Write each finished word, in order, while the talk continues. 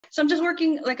So I'm just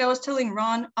working, like I was telling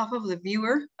Ron, off of the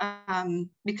viewer,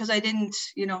 because I didn't,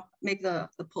 make the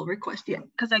pull request yet,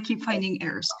 because I keep finding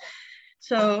errors.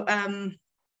 So,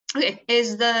 okay,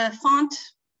 is the font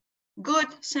good?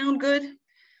 Sound good?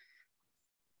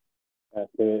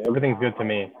 Everything's good to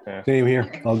me. Same here,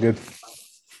 Okay. all good.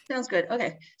 Sounds good.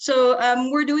 Okay, so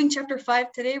we're doing chapter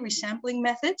 5 today, resampling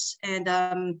methods, and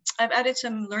I've added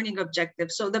some learning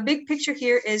objectives. So the big picture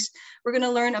here is we're going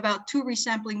to learn about 2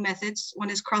 resampling methods. One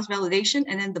is cross-validation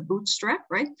and then the bootstrap,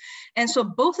 right? And so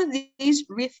both of these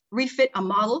refit a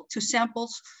model to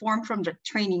samples formed from the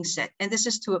training set. And this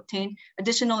is to obtain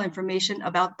additional information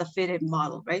about the fitted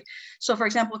model, right? So for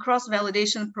example,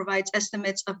 cross-validation provides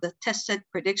estimates of the test set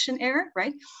prediction error,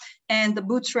 right? And the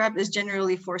bootstrap is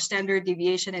generally for standard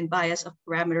deviation and bias of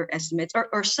parameter estimates,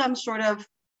 or some sort of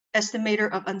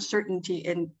estimator of uncertainty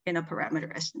in a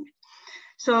parameter estimate.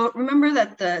 So remember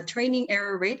that the training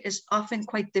error rate is often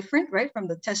quite different, right, from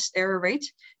the test error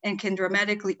rate, and can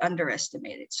dramatically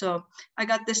underestimate it. So I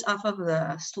got this off of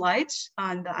the slides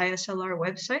on the ISLR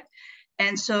website.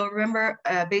 And so remember,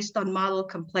 based on model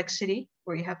complexity,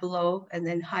 where you have low and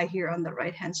then high here on the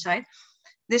right-hand side,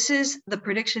 this is the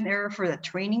prediction error for the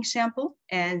training sample.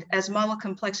 And as model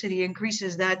complexity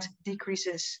increases, that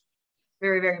decreases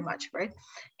very, very much, right?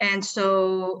 And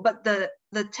so, but the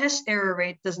test error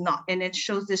rate does not, and it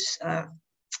shows this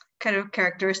kind of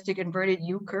characteristic inverted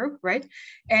U curve, right?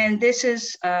 And this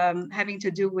is having to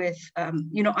do with,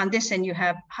 on this end, you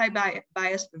have high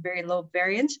bias, but very low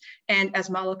variance. And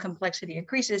as model complexity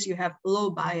increases, you have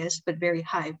low bias, but very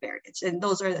high variance. And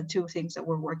those are the 2 things that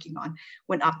we're working on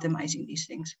when optimizing these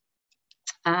things.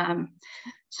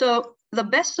 So the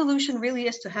best solution really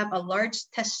is to have a large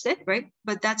test set, right?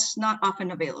 But that's not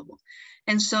often available.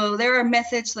 And so there are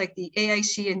methods like the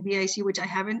AIC and BIC, which I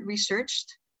haven't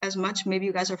researched as much, maybe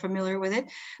you guys are familiar with it,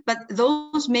 but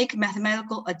those make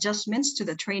mathematical adjustments to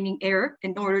the training error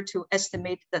in order to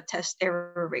estimate the test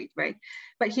error rate, right?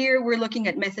 But here we're looking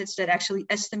at methods that actually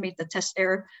estimate the test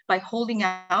error by holding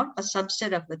out a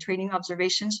subset of the training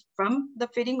observations from the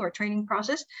fitting or training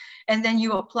process, and then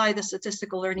you apply the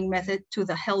statistical learning method to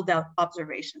the held out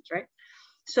observations, right?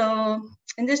 So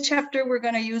in this chapter, we're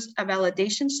going to use a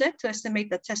validation set to estimate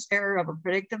the test error of a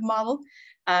predictive model.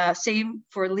 Same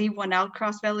for leave one out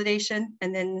cross-validation,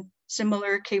 and then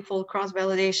similar k-fold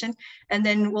cross-validation. And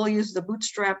then we'll use the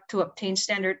bootstrap to obtain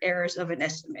standard errors of an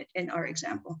estimate in our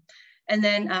example. And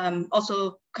then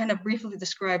also kind of briefly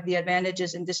describe the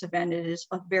advantages and disadvantages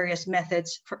of various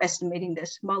methods for estimating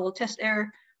this model test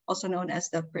error, also known as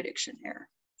the prediction error.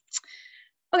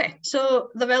 Okay, so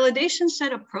the validation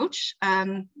set approach,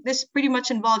 this pretty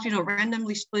much involves,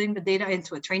 randomly splitting the data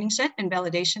into a training set and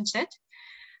validation set.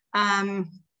 And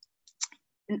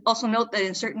also note that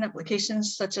in certain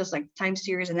applications, such as like time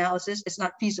series analysis, it's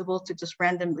not feasible to just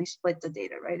randomly split the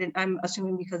data, right? And I'm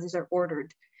assuming because these are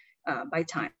ordered by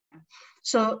time.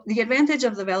 So the advantage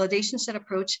of the validation set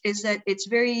approach is that it's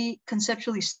very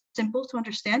conceptually simple to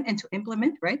understand and to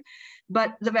implement, right?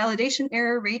 But the validation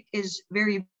error rate is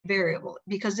very variable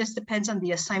because this depends on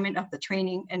the assignment of the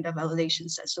training and the validation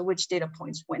set. So which data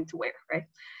points went where, right?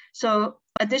 So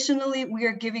additionally, we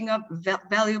are giving up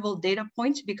valuable data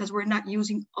points because we're not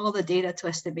using all the data to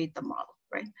estimate the model,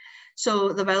 right? So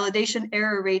the validation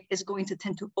error rate is going to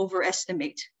tend to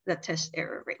overestimate the test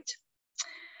error rate.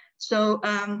 So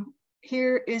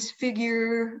here is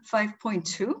figure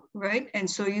 5.2, right? And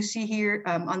so you see here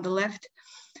on the left,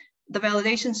 the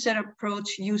validation set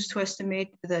approach used to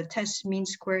estimate the test mean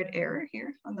squared error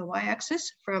here on the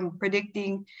y-axis from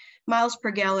predicting miles per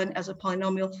gallon as a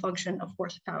polynomial function of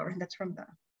horsepower. And that's from the,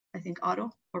 I think, auto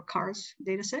or cars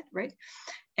data set, right?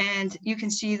 And you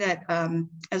can see that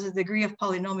as the degree of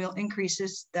polynomial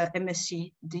increases, the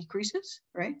MSC decreases,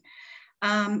 right?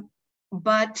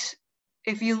 But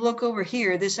if you look over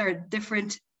here, these are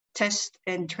different test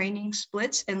and training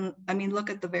splits. And I mean,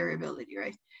 look at the variability,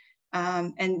 right?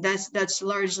 And that's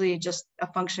largely just a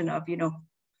function of,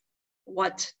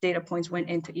 what data points went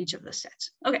into each of the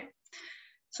sets. Okay,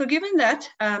 so given that,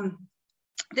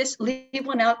 this leave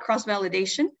one out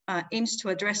cross-validation aims to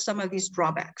address some of these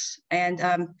drawbacks.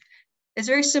 And it's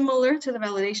very similar to the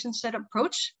validation set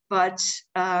approach, but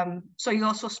so you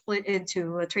also split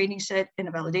into a training set and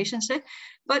a validation set,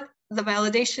 but the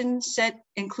validation set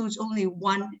includes only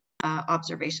one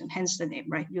observation, hence the name,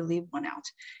 right? You leave one out.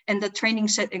 And the training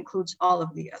set includes all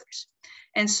of the others.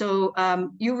 And so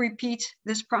you repeat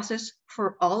this process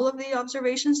for all of the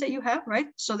observations that you have, right?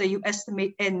 So that you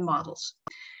estimate N models.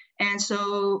 And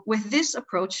so with this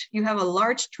approach, you have a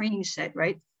large training set,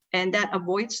 right? And that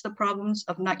avoids the problems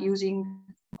of not using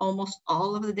almost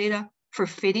all of the data for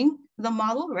fitting the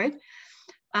model, right?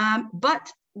 But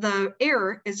the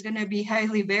error is going to be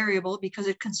highly variable because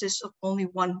it consists of only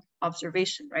one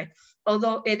observation, right?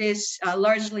 Although it is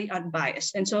largely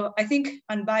unbiased. And so I think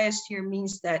unbiased here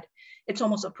means that it's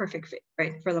almost a perfect fit,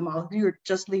 right, for the model. You're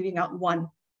just leaving out one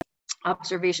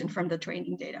observation from the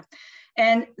training data.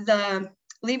 And the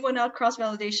leave one out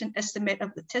cross-validation estimate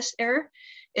of the test error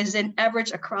is an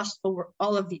average across over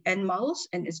all of the N models,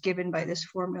 and it's given by this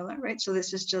formula, right? So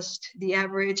this is just the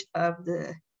average of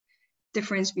the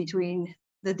difference between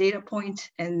the data point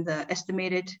and the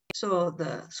estimated, so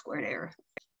the squared error.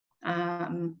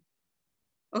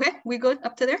 Okay, we good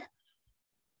up to there?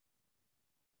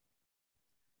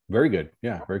 Very good.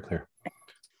 Yeah, very clear.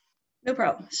 No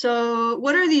problem. So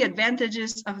what are the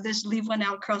advantages of this leave one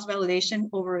out cross-validation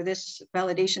over this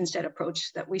validation set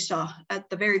approach that we saw at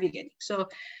the very beginning? So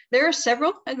there are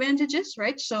several advantages,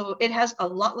 right? So it has a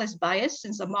lot less bias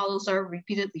since the models are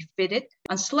repeatedly fitted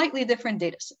on slightly different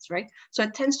data sets, right? So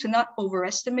it tends to not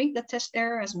overestimate the test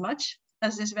error as much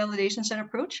as this validation set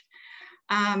approach.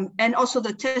 And also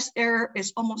the test error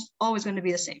is almost always going to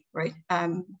be the same, right?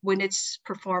 When it's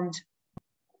performed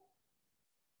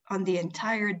on the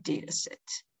entire data set.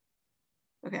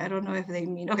 Okay, I don't know if they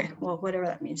mean, okay, well, whatever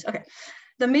that means. Okay,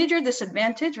 the major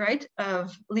disadvantage, right,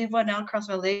 of leave one out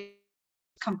cross-validation,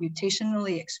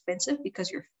 computationally expensive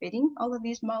because you're fitting all of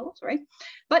these models, right?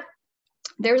 But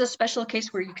there's a special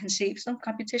case where you can save some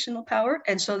computational power.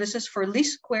 And so this is for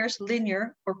least squares,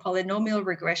 linear, or polynomial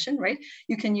regression, right?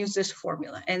 You can use this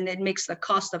formula and it makes the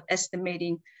cost of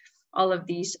estimating all of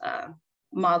these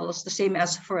models the same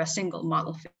as for a single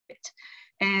model fit.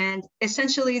 And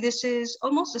essentially this is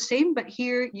almost the same, but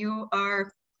here you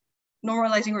are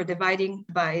normalizing or dividing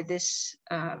by this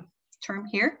term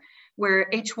here, where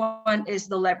H1 is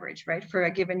the leverage, right, for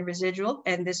a given residual.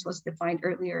 And this was defined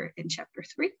earlier in chapter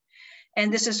 3.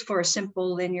 And this is for a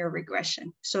simple linear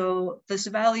regression. So this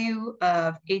value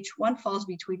of H1 falls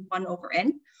between 1 over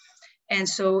n. And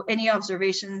so any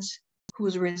observations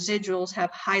whose residuals have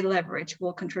high leverage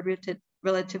will contribute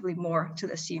relatively more to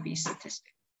the CV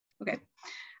statistic. Okay.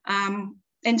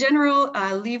 In general,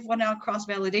 leave one out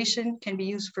cross-validation can be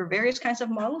used for various kinds of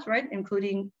models, right?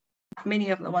 Including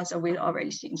many of the ones that we've already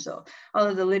seen. So all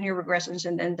of the linear regressions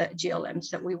and then the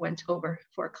GLMs that we went over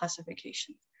for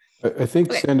classification. I think,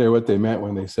 okay, Sandra, what they meant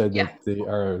when they said that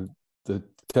yeah, the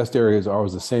test area is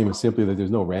always the same is simply that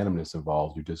there's no randomness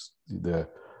involved. You just, the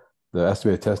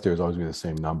estimated test area is always going to be the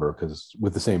same number because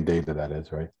with the same data, that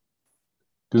is, right?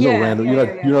 There's no random,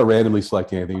 you're not randomly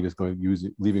selecting anything, you're just going to use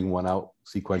it, leaving one out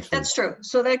sequentially. That's true.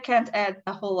 So that can't add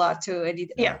a whole lot to any,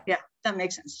 yeah, that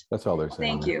makes sense. That's all they're saying.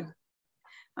 Thank you.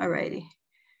 All righty.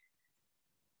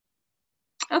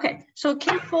 Okay, so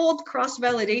k-fold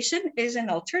cross-validation is an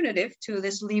alternative to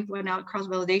this leave one out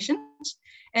cross-validations.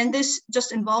 And this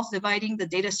just involves dividing the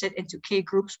data set into k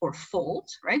groups or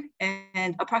folds, right?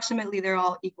 And approximately they're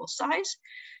all equal size.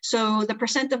 So the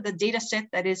percent of the data set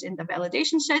that is in the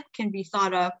validation set can be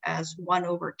thought of as 1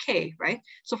 over k, right?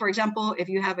 So for example, if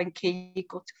you have a k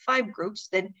equal to 5 groups,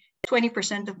 then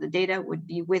 20% of the data would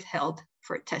be withheld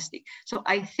for testing. So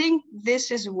I think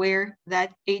this is where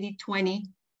that 80-20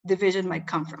 division might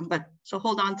come from, but so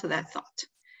hold on to that thought.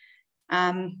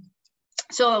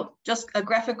 So just a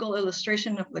graphical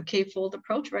illustration of the k-fold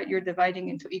approach, right? You're dividing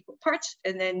into equal parts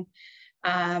and then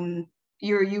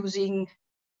you're using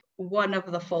one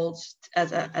of the folds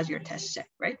as your test set,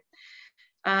 right?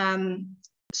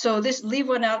 So this leave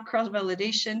one out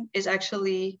cross-validation is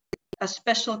actually a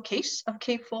special case of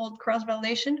k-fold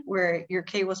cross-validation where your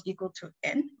k was equal to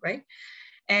n, right?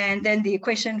 And then the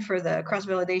equation for the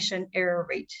cross-validation error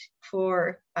rate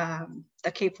for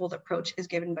the k-fold approach is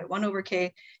given by 1 over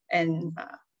k and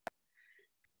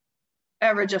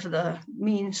average of the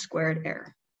mean squared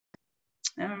error.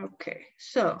 Okay,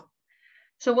 so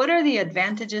what are the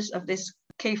advantages of this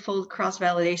k-fold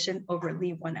cross-validation over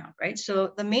leave one out, right?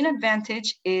 So the main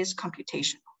advantage is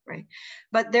computational, right?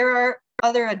 But there are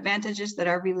other advantages that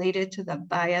are related to the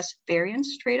bias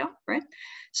variance trade-off, right?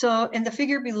 So in the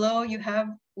figure below,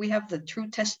 we have the true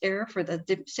test error for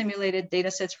the simulated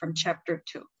data sets from chapter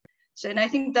 2. So, and I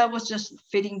think that was just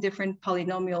fitting different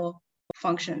polynomial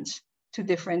functions to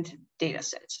different data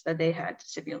sets that they had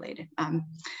simulated.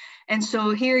 And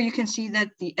so here you can see that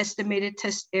the estimated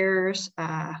test errors,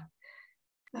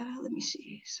 let me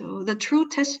see. So the true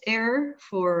test error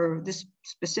for this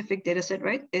specific data set,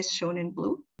 right, is shown in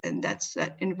blue. And that's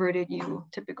that inverted U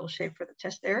typical shape for the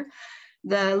test error.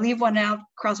 The leave one out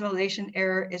cross-validation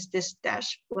error is this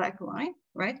dashed black line,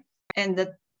 right? And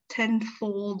the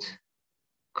 10-fold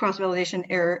cross-validation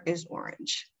error is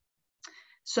orange.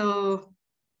 So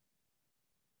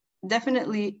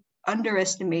definitely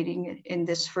underestimating it in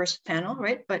this first panel,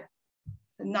 right? But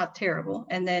not terrible.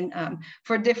 And then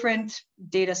for different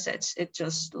data sets, it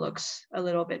just looks a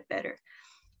little bit better.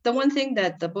 The one thing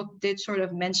that the book did sort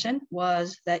of mention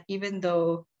was that even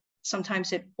though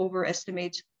sometimes it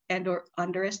overestimates and or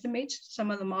underestimates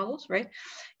some of the models, right?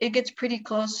 It gets pretty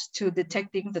close to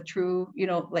detecting the true,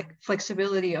 like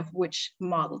flexibility of which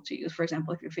model to use. For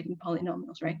example, if you're fitting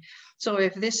polynomials, right? So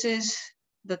if this is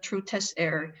the true test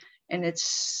error and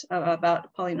it's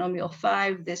about polynomial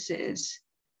 5, this is,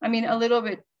 a little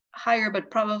bit higher, but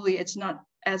probably it's not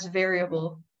as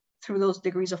variable through those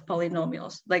degrees of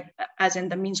polynomials, like as in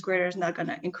the mean square is not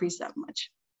gonna increase that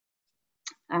much.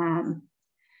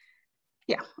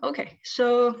 Yeah, okay,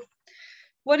 so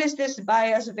what is this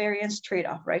bias variance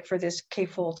trade-off, right, for this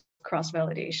k-fold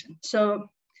cross-validation? So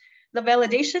the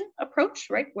validation approach,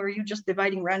 right, where you're just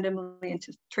dividing randomly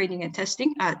into training and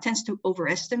testing, tends to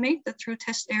overestimate the true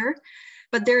test error,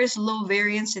 but there is low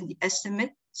variance in the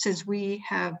estimate since we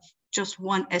have just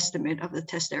one estimate of the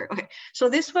test error. Okay, so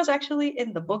this was actually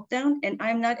in the book down, and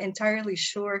I'm not entirely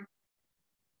sure.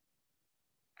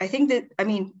 I think that,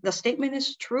 the statement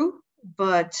is true,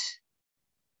 but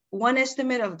one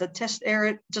estimate of the test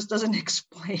error just doesn't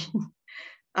explain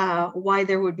why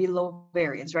there would be low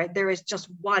variance, right? There is just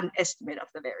one estimate of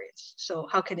the variance. So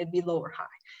how can it be low or high?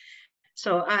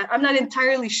 So I'm not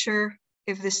entirely sure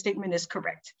if this statement is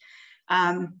correct.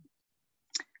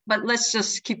 But let's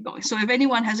just keep going. So if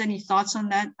anyone has any thoughts on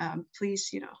that,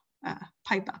 please,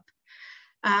 pipe up.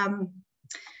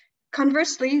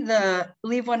 Conversely, the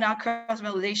leave one out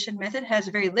cross-validation method has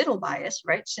very little bias,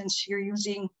 right? Since you're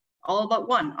using all but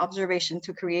one observation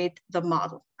to create the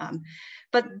model.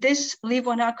 But this leave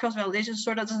one out cross-validation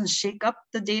sort of doesn't shake up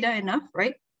the data enough,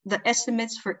 right? The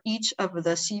estimates for each of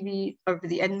the CV of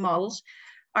the N models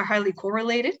are highly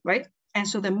correlated, right? And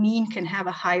so the mean can have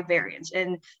a high variance.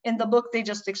 And in the book, they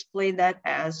just explain that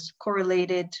as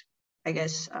correlated, I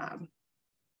guess,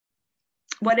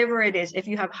 whatever it is, if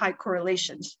you have high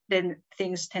correlations, then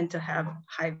things tend to have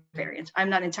high variance. I'm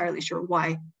not entirely sure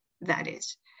why that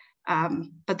is.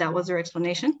 But that was their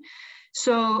explanation.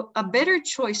 So a better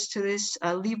choice to this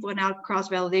leave one out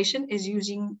cross-validation is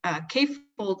using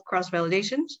k-fold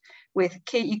cross-validations with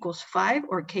k equals 5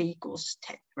 or k equals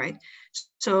 10, right?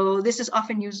 So this is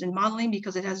often used in modeling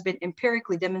because it has been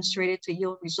empirically demonstrated to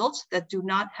yield results that do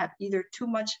not have either too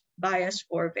much bias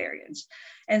or variance.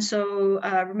 And so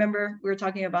remember, we were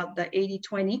talking about the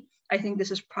 80-20. I think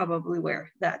this is probably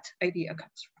where that idea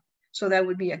comes from. So that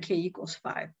would be a k equals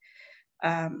 5.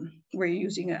 Where you're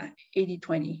using a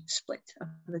 80-20 split of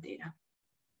the data.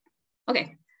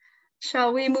 Okay,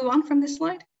 shall we move on from this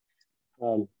slide?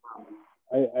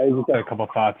 I just had a couple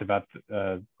of thoughts about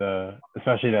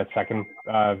especially that second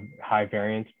high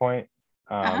variance point.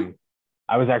 I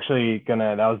was actually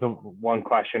that was the one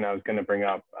question I was gonna bring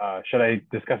up. Should I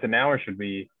discuss it now or should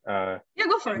we? Yeah,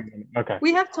 go for it. Okay.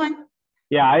 We have time.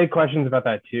 Yeah, I had questions about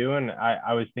that too. And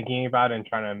I was thinking about it and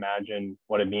trying to imagine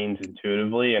what it means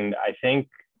intuitively. And I think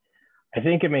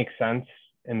it makes sense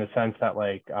in the sense that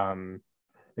like,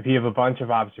 if you have a bunch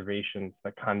of observations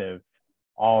that kind of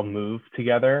all move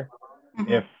together,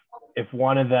 if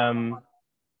one of them,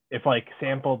 if like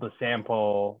sample to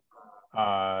sample,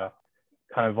 kind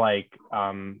of like,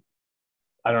 I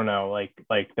don't know,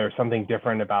 like there's something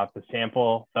different about the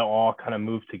sample that all kind of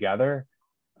move together.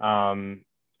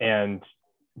 And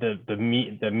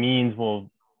the means will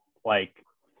like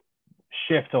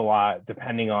shift a lot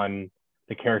depending on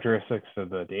the characteristics of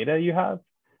the data you have.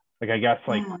 Like, I guess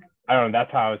like, I don't know,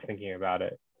 that's how I was thinking about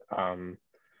it.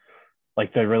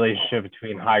 Like the relationship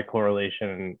between high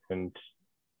correlation and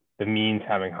the means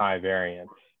having high variance.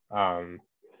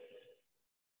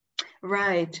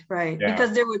 Right. Yeah.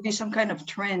 Because there would be some kind of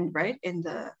trend, right? In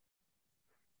the,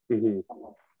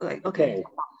 like, okay.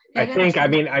 I think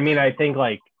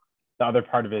like the other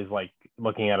part of it is like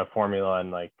looking at a formula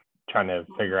and like trying to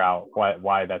figure out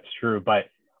why that's true. But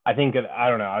I think, I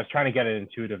don't know, I was trying to get an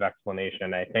intuitive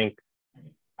explanation. I think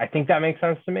that makes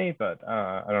sense to me, but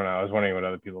I don't know. I was wondering what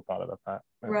other people thought about that.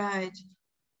 Right.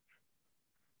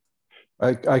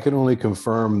 I can only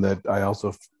confirm that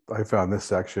I found this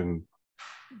section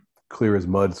clear as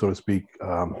mud, so to speak.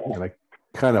 And I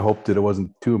kind of hoped that it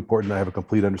wasn't too important to have a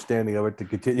complete understanding of it to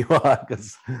continue on,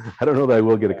 because I don't know that I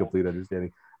will get a complete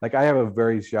understanding. Like, I have a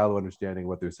very shallow understanding of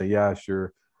what they're saying. Yeah,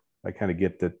 sure. I kind of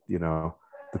get that,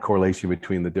 the correlation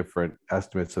between the different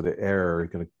estimates of the error is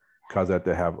going to cause that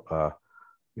to have,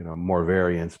 more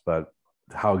variance, but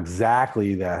how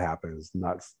exactly that happens,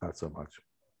 not so much.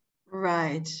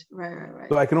 Right.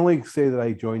 So I can only say that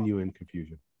I join you in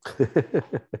confusion.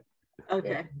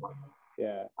 Okay.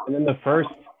 Yeah. And then the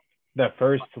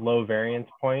first low variance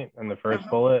point and the first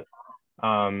bullet,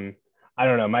 I I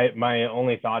don't know. My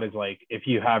only thought is like, if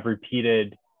you have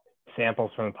repeated samples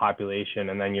from the population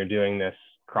and then you're doing this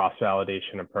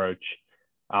cross-validation approach,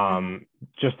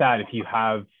 just that if you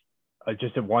have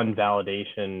just a one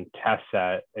validation test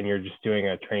set and you're just doing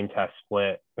a train test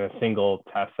split in a single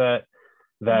test set,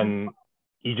 then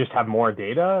you just have more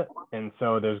data. And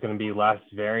so there's going to be less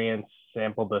variance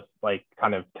sample to like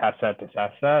kind of test set to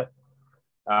test set.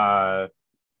 That's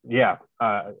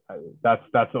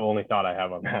the only thought I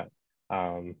have on that.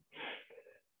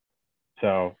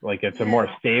 So like it's a more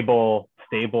stable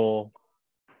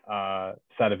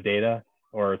set of data,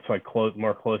 or it's like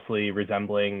more closely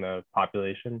resembling the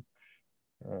population.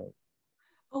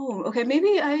 Oh, okay.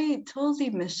 Maybe I totally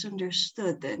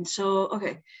misunderstood then. So,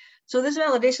 okay. So this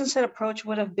validation set approach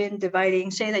would have been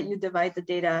dividing, say that you divide the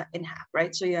data in half,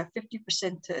 right? So you have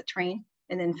 50% to train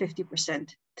and then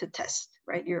 50% to test,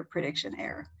 right? Your prediction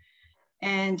error.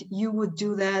 And you would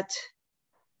do that,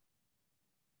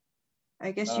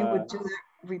 I guess you would do that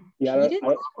repeated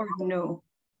or no?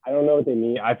 I don't know what they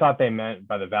mean. I thought they meant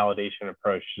by the validation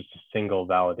approach, just a single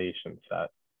validation set.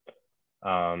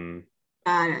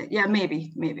 Yeah,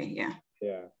 maybe, yeah.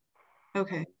 Yeah.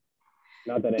 Okay.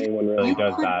 Not that anyone really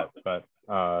does that, but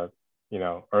you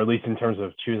know, or at least in terms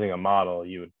of choosing a model,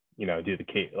 you would, you know, do the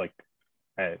case like,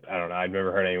 I don't know. I've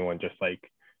never heard anyone just like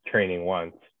training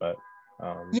once, but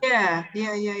yeah,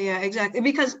 exactly.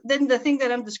 Because then the thing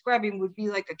that I'm describing would be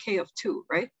like a K of 2,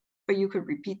 right? But you could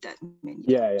repeat that many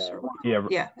times.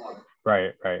 Yeah.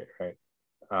 Right.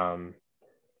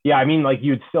 Yeah, I mean, like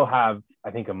you'd still have, I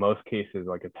think in most cases,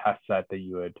 like a test set that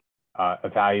you would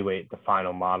evaluate the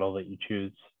final model that you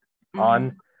choose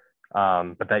on,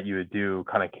 but that you would do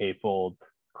kind of K-fold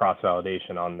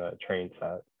cross-validation on the train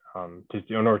set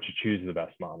in order to choose the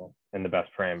best model and the best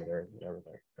parameters and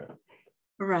everything. Yeah.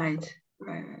 Right.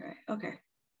 Okay.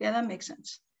 Yeah, that makes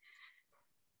sense.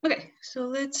 Okay, so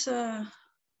let's,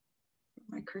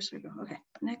 my cursor go. Okay,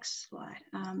 next slide.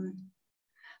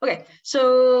 Okay,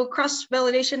 so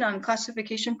cross-validation on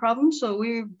classification problems. So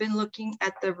we've been looking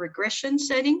at the regression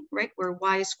setting, right, where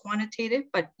Y is quantitative,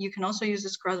 but you can also use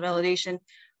this cross-validation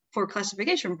for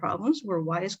classification problems where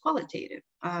Y is qualitative.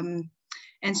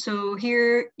 And so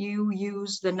here you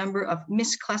use the number of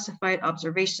misclassified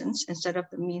observations instead of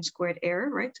the mean squared error,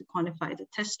 right, to quantify the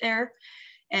test error.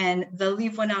 And the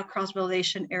leave one out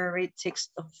cross-validation error rate takes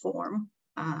the form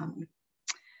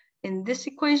in this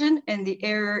equation, and the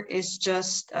error is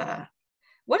just,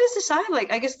 what is this I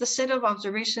like? I guess the set of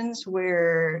observations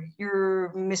where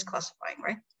you're misclassifying,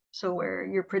 right? So where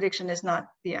your prediction is not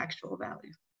the actual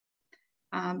value.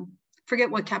 Forget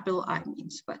what capital I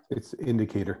means, but. It's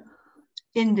indicator.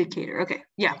 Indicator, okay,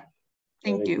 yeah,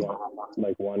 thank you.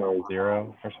 Like 1 or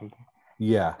 0 or something?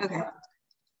 Yeah. Okay.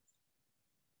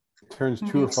 It turns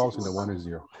true or false into 1 or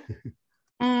 0.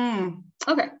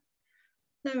 Okay,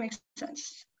 that makes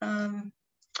sense.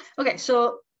 Okay,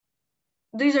 so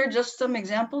these are just some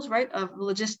examples, right, of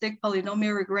logistic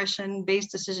polynomial regression,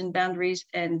 Bayes decision boundaries,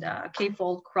 and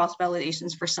K-fold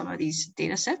cross-validations for some of these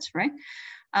data sets, right?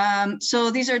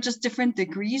 So these are just different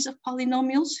degrees of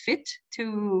polynomials fit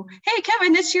to, hey,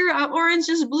 Kevin, it's your orange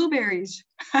is blueberries.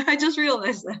 I just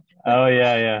realized that. Oh,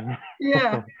 yeah.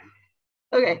 Yeah.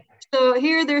 Okay, so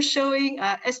here they're showing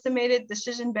estimated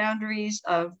decision boundaries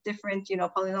of different,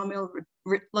 polynomial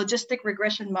logistic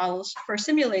regression models for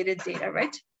simulated data,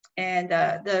 right? And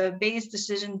the Bayes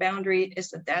decision boundary is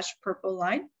the dashed purple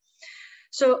line.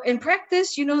 So in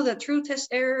practice, the true test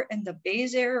error and the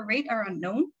Bayes error rate are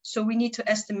unknown. So we need to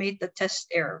estimate the test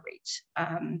error rates.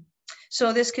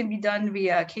 So this can be done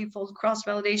via K-fold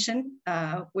cross-validation,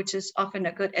 which is often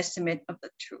a good estimate of the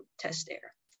true test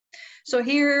error. So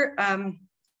here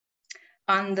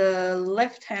on the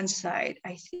left-hand side,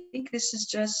 I think this is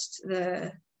just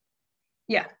the,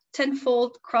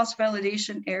 10-fold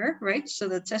cross-validation error, right? So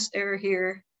the test error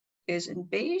here is in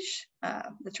beige,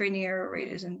 the training error rate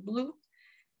is in blue,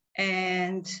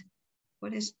 and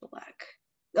what is black?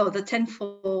 Oh, the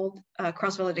 10-fold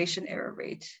cross-validation error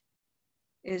rate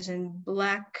is in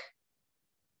black.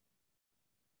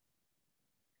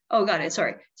 Oh, got it,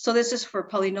 sorry. So this is for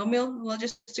polynomial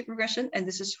logistic regression, and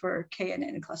this is for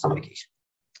KNN classification.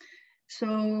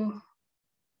 So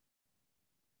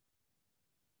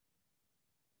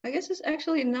I guess it's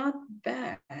actually not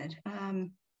bad.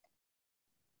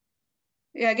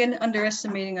 Again,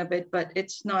 underestimating a bit, but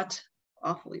it's not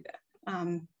awfully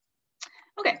bad.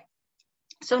 Okay.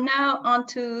 So now on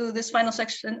to this final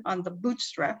section on the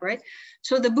bootstrap, right?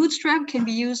 So the bootstrap can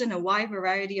be used in a wide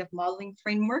variety of modeling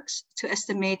frameworks to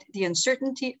estimate the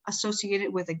uncertainty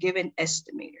associated with a given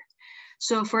estimator.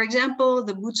 So for example,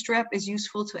 the bootstrap is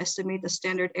useful to estimate the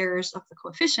standard errors of the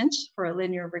coefficients for a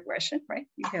linear regression, right?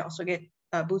 You can also get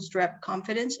a bootstrap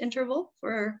confidence interval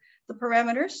for the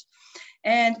parameters.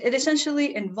 And it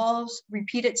essentially involves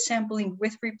repeated sampling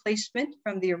with replacement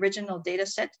from the original data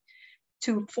set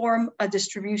to form a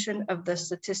distribution of the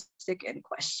statistic in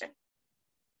question.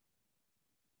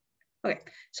 Okay,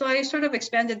 so I sort of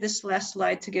expanded this last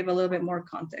slide to give a little bit more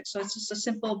context. So it's just a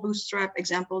simple bootstrap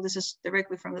example. This is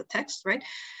directly from the text, right?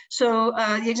 So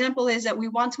the example is that we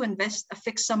want to invest a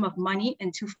fixed sum of money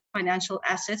into financial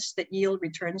assets that yield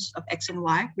returns of X and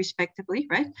Y respectively,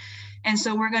 right? And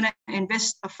so we're gonna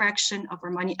invest a fraction of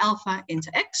our money alpha into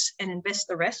X and invest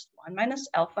the rest 1 minus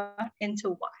alpha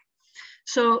into Y.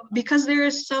 So because there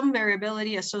is some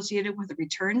variability associated with the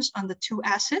returns on the two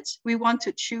assets, we want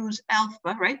to choose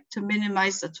alpha, right, to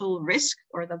minimize the total risk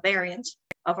or the variance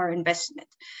of our investment.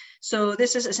 So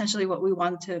this is essentially what we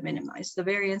want to minimize, the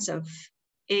variance of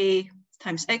A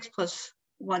times X plus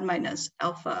 1 minus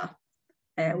alpha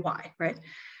Y, right?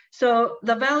 So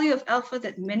the value of alpha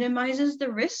that minimizes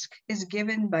the risk is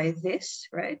given by this,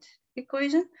 right,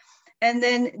 equation. And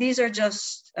then these are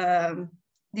just,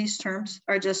 these terms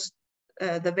are just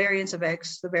the variance of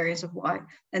X, the variance of Y,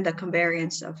 and the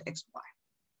covariance of XY.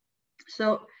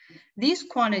 So these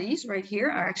quantities right here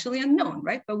are actually unknown,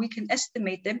 right? But we can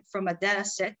estimate them from a data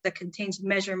set that contains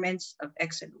measurements of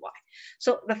X and Y.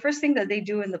 So the first thing that they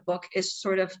do in the book is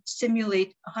sort of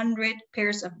simulate 100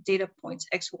 pairs of data points,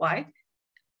 X, Y,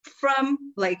 from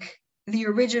like the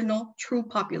original true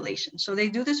population. So they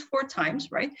do this 4 times,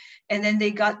 right? And then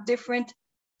they got different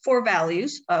 4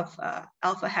 values of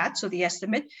alpha hat, so the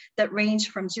estimate, that range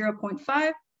from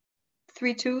 0.532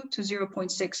 to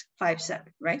 0.657,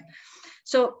 right?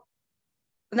 So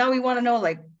now we want to know,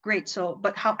 like, great, so,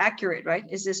 but how accurate, right,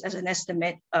 is this as an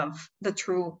estimate of the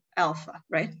true alpha,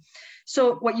 right?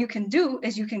 So what you can do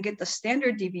is you can get the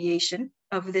standard deviation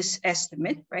of this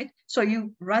estimate, right? So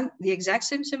you run the exact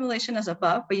same simulation as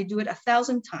above, but you do it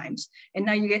 1,000 times, and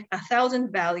now you get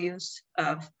 1,000 values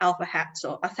of alpha hat,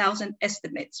 so 1,000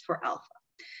 estimates for alpha.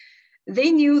 They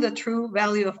knew the true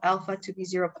value of alpha to be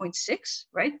 0.6,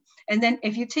 right? And then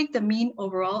if you take the mean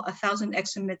overall, 1,000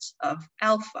 estimates of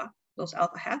alpha, those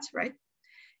alpha hats, right?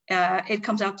 It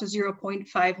comes out to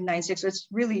 0.596. So it's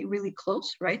really, really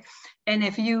close, right? And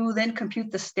if you then compute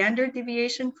the standard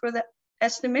deviation for the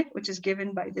estimate, which is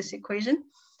given by this equation,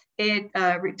 it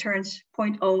returns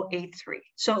 0.083.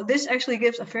 So this actually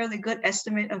gives a fairly good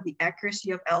estimate of the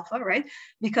accuracy of alpha, right?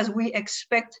 Because we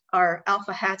expect our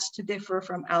alpha hats to differ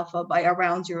from alpha by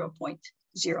around 0.08.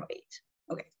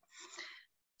 Okay.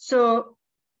 So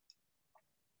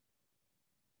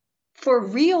for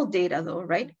real data though,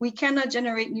 right, we cannot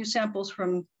generate new samples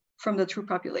from the true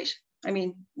population. I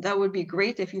mean, that would be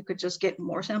great if you could just get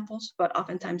more samples, but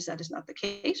oftentimes that is not the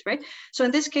case, right? So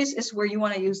in this case is where you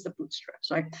want to use the bootstrap,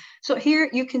 sorry. So here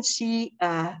you can see,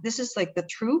 this is like the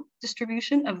true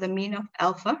distribution of the mean of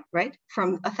alpha, right?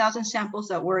 From 1,000 samples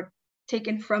that were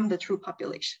taken from the true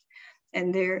population.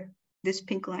 And there, this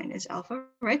pink line is alpha,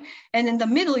 right? And in the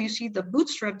middle, you see the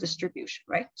bootstrap distribution,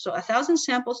 right? So 1,000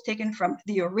 samples taken from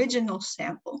the original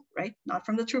sample, right? Not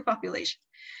from the true population.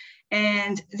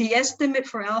 And the estimate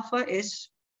for alpha is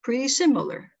pretty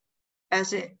similar,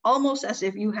 almost as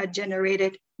if you had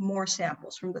generated more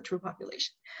samples from the true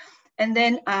population. And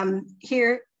then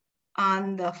here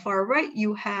on the far right,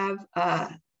 you have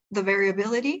the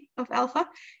variability of alpha,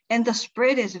 and the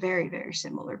spread is very, very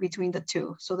similar between the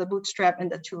two. So the bootstrap and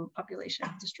the true population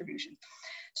distribution.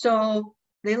 So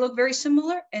they look very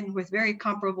similar and with very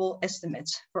comparable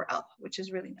estimates for alpha, which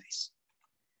is really nice.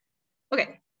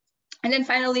 Okay. And then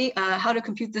finally, how to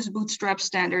compute this bootstrap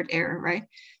standard error, right?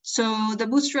 So the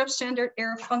bootstrap standard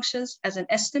error functions as an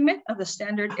estimate of the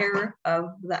standard error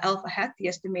of the alpha hat, the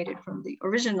estimated from the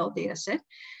original data set.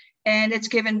 And it's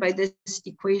given by this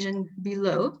equation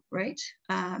below, right?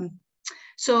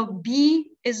 So B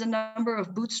is the number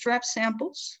of bootstrap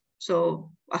samples.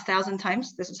 So 1,000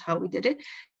 times, this is how we did it.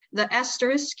 The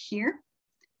asterisk here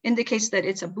indicates that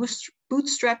it's a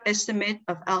bootstrap estimate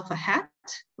of alpha hat,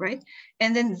 right?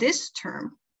 And then this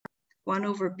term, 1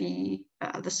 over B,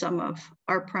 the sum of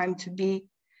R prime to B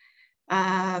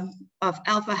of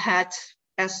alpha hat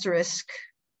asterisk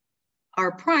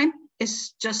R prime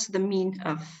is just the mean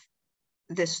of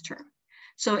this term.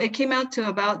 So it came out to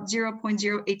about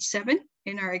 0.087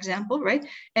 in our example, right?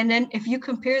 And then if you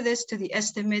compare this to the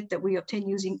estimate that we obtain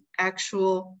using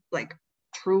actual, like,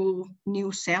 true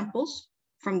new samples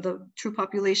from the true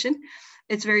population,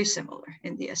 it's very similar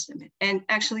in the estimate. And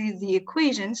actually the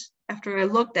equations, after I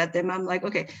looked at them, I'm like,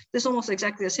 okay, this is almost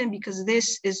exactly the same because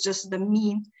this is just the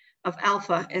mean of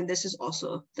alpha, and this is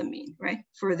also the mean, right?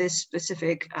 For this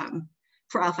specific,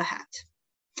 for alpha hat.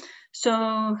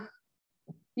 So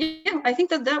yeah, I think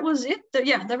that was it.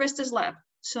 Yeah, the rest is lab.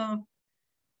 So I'm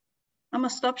gonna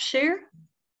stop share.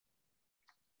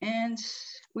 And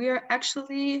we are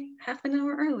actually half an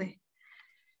hour early.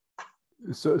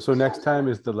 So next time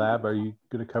is the lab. Are you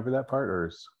going to cover that part, or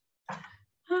is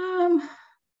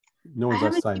no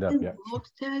one's signed up yet?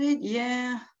 Looked at it,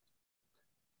 yeah.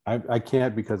 I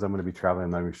can't because I'm going to be traveling.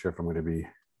 I'm not even sure if I'm going to be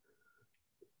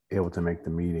able to make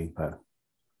the meeting, but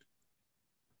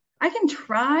I can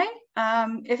try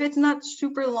if it's not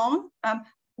super long.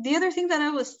 The other thing that I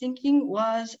was thinking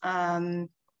was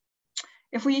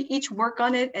if we each work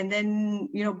on it and then,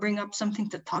 you know, bring up something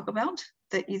to talk about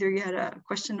that either you had a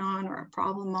question on or a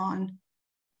problem on,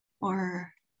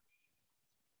 or.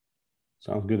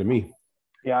 Sounds good to me.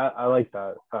 Yeah, I like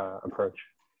that approach.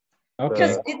 Okay.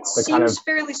 Because it seems kind of,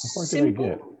 fairly simple.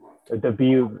 The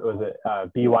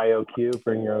BYOQ,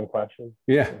 bring your own question.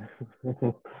 Yeah.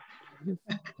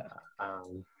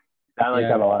 I like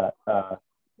that a lot.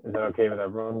 Is that okay with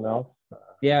everyone else?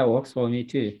 Yeah, it works for me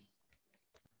too.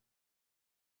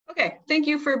 Okay, thank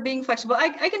you for being flexible.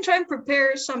 I can try and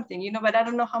prepare something, you know, but I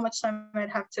don't know how much time I'd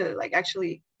have to like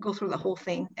actually go through the whole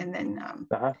thing and then.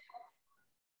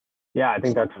 Yeah, I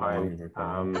think that's fine.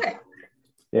 Okay.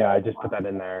 Yeah, I just put that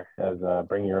in there as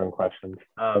bring your own questions.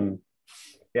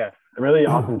 Yeah, really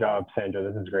awesome job, Sandra.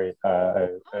 This is great. I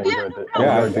enjoyed the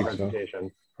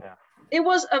presentation. So. Yeah. It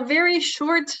was a very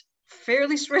short,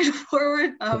 fairly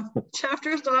straightforward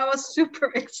chapter, so I was super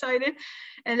excited.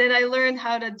 And then I learned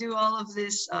how to do all of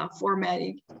this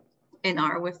formatting in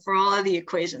R for all of the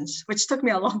equations, which took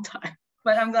me a long time,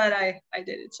 but I'm glad I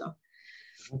did it. So.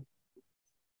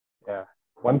 Yeah.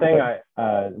 One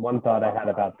thought I had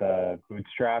about the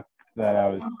bootstrap that I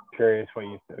was curious what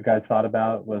you guys thought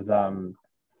about was, I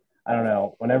don't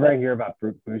know, whenever I hear about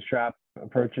bootstrap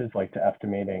approaches, like to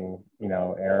estimating, you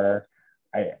know, error,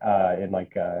 in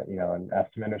like, you know, an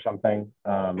estimate or something,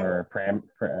 or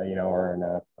you know, or in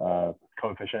a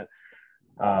coefficient,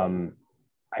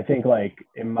 I think like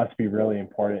it must be really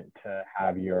important to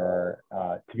have your,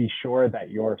 to be sure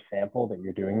that your sample that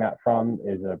you're doing that from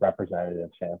is a representative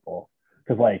sample.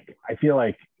 Because like, I feel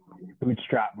like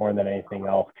bootstrap more than anything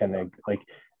else can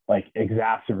like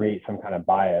exacerbate some kind of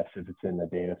bias if it's in the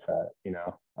data set, you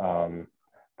know?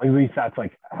 At least that's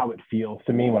like how it feels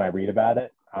to me when I read about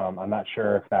it. I'm not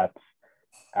sure if that's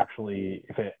actually,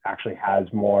 if it actually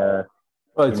has more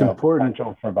important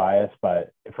potential for bias,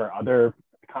 but for other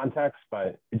contexts,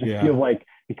 but it just feels like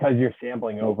because you're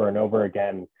sampling over and over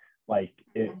again, like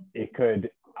it could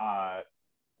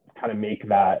kind of make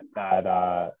that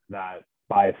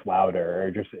bias louder,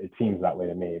 or just it seems that way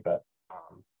to me. But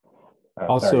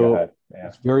also,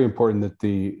 it's very important that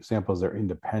the samples are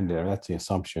independent. That's the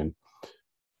assumption.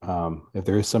 If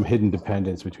there is some hidden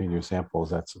dependence between your samples,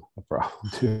 that's a problem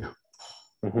too.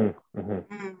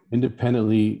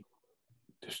 Independently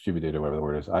distributed, or whatever the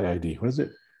word is, IID. What is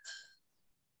it?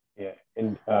 Yeah,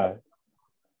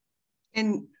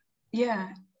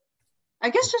 yeah, I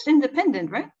guess just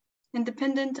independent, right?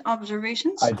 Independent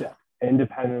observations.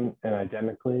 Independent and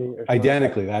identically.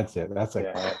 Identically, that's it. That's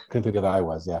like couldn't think of the I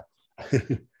was. Yeah.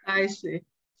 I see.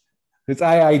 It's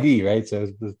IID, right? So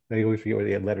they always forget where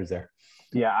they had letters there.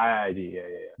 Yeah, IID.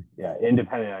 Yeah.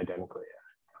 Independent, identically.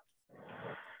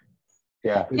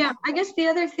 Yeah. Yeah. I guess the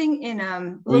other thing in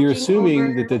well, you're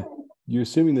assuming that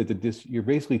you're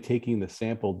basically taking the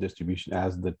sample distribution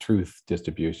as the truth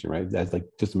distribution, right? That's like,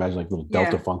 just imagine like little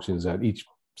delta functions at each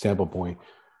sample point.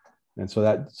 And so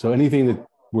anything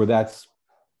where that's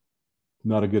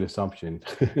not a good assumption,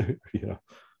 you know.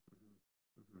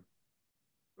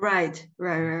 Right.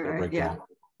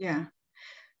 Yeah.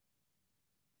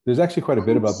 There's actually quite a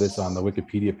bit about this on the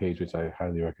Wikipedia page, which I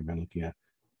highly recommend looking at.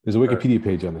 There's a Wikipedia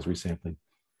page on this resampling.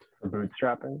 For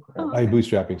bootstrapping?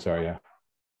 Bootstrapping, sorry, yeah.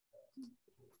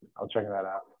 I'll check that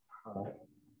out.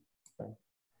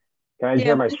 Can I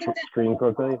share my screen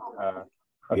quickly? Go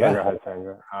ahead,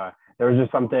 Sandra. There was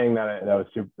just something that was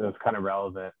kind of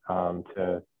relevant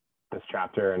to this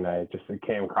chapter, and I just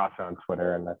came across it on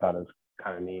Twitter, and I thought it was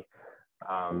kind of neat.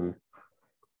 Can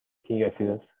you guys see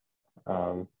this?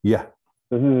 Yeah.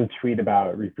 This is a tweet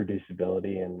about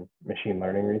reproducibility in machine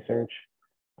learning research,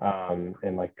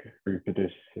 and like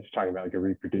it's talking about like a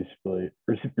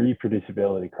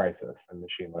reproducibility crisis in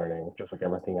machine learning, just like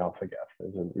everything else, I guess,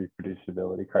 there's a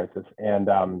reproducibility crisis. And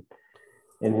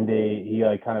he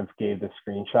like kind of gave the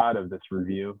screenshot of this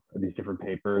review of these different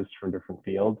papers from different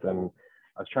fields, and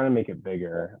I was trying to make it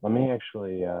bigger. Let me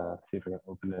actually see if I can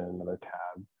open it in another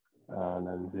tab and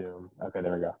then zoom. Okay,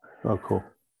 there we go. Oh, cool.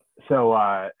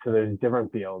 so there's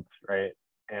different fields, right?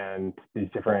 And these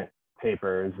different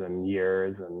papers and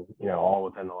years, and all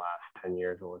within the last 10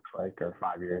 years, it looks like, or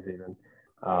 5 years even,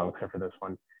 except for this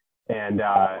one. And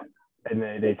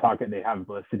they have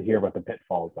listed here what the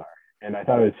pitfalls are. And I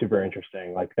thought it was super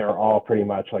interesting. Like they're all pretty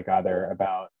much like either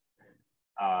about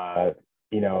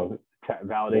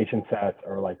validation sets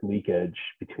or like leakage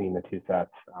between the two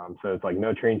sets. So it's like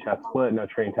no train test split, no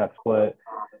train test split,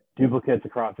 duplicates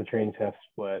across the train test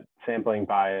split, sampling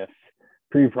bias,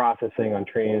 pre-processing on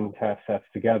train test sets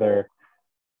together,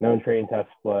 no train test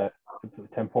split,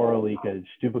 temporal leakage,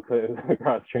 duplicate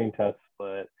across train test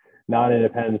split,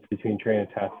 non-independence between train and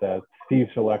test sets, sieve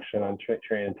selection on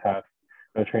train and test,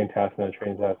 no train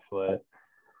test split.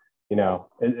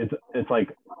 It's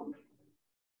like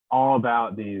all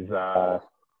about these this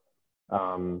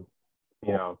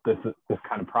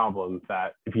kind of problems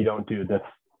that if you don't do this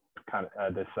kind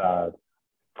of this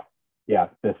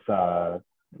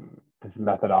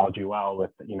methodology well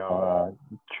with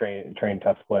train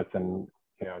test splits and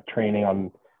training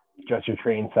on just your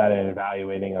train set and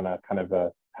evaluating on a kind of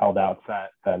a held out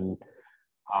set, then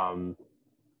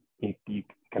you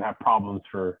can have problems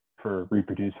for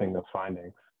reproducing those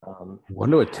findings. I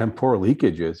wonder what temporal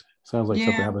leakage is. Sounds like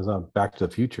something happens on Back to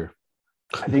the Future.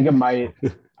 I think it might.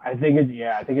 I think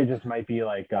it just might be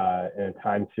like in a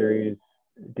time series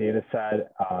data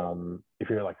set. If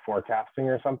you're like forecasting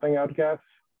or something, I would guess.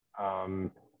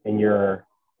 And you're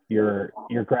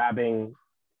grabbing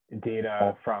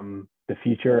data from the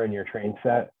future in your train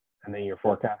set, and then you're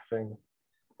forecasting.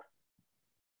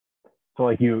 So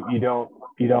like you don't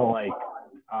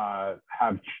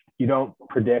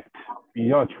predict, you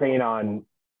don't train on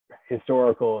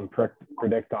historical and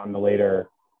predict on the later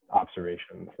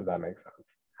observations, if that makes sense.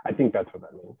 I think that's what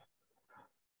that means.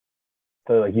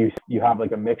 So like you have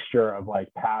like a mixture of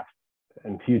like past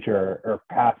and future, or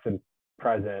past and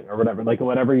present, or whatever, like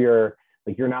whatever you're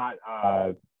not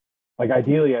like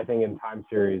ideally, I think in time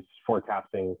series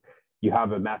forecasting, you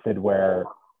have a method where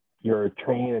your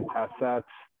train and test sets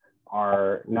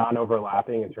are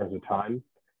non-overlapping in terms of time,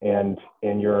 and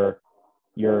you're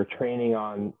training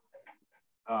on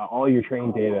all your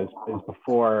train data is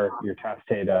before your test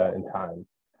data in time.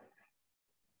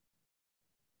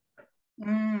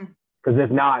 Because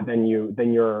if not, then you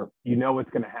know what's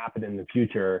going to happen in the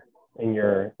future in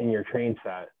your train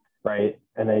set, right?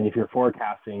 And then if you're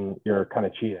forecasting, you're kind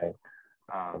of cheating.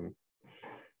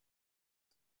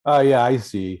 Yeah, I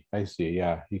see.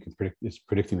 Yeah, you can predict. It's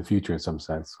predicting the future in some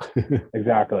sense.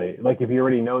 Exactly. Like if you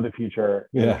already know the future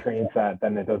in the train set,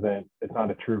 then it's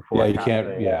not a true forecasting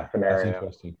scenario. That's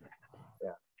interesting.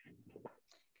 Yeah.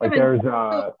 Like there's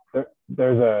a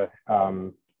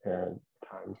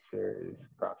time series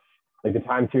cross, like the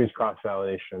time series cross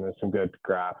validation. There's some good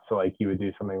graphs. So like you would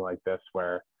do something like this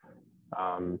where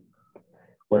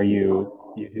you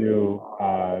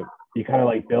kind of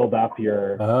like build up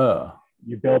your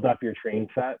train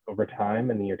set over time,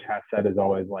 and then your test set is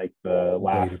always like the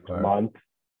last month.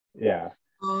 Yeah.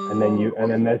 And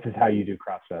then this is how you do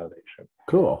cross validation.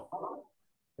 Cool.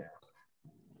 Yeah.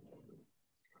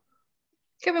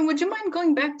 Kevin, would you mind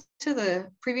going back to the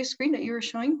previous screen that you were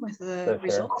showing with the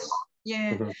results?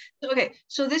 Yeah. Okay.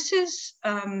 So this is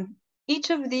each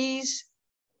of these,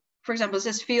 for example, it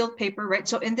says field paper, right?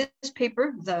 So in this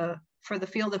paper, for the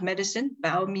field of medicine,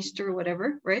 Baumeister or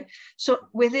whatever, right? So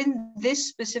within this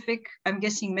specific, I'm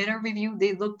guessing meta review,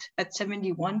 they looked at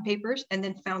 71 papers and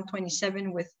then found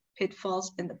 27 with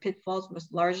pitfalls, and the pitfalls was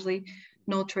largely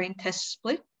no train test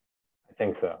split. I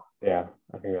think so. Yeah,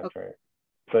 I think that's right.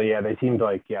 So yeah, they seemed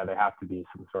like, they have to be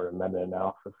some sort of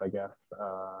meta-analysis, I guess.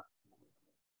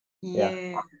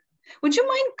 Yeah. Would you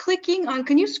mind clicking on,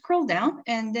 can you scroll down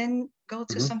and then go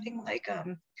to something like,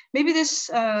 maybe this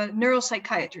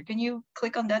neuropsychiatry? Can you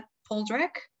click on that poll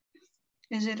track?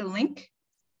 Is it a link?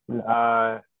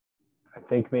 I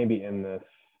think maybe in this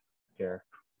here.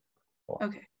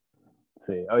 Okay. Let's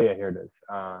see. Oh yeah, here it is.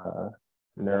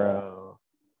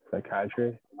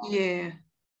 Neuropsychiatry. Yeah.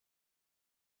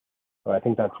 Oh, I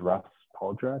think that's Russ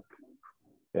Poldrak.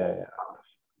 Yeah.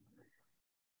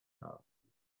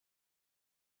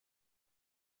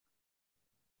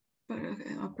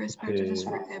 Okay, I'll press back to this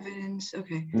for evidence.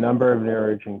 Okay. Number of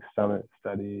neuroimaging summit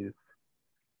studies.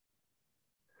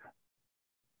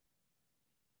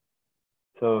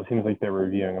 So it seems like they're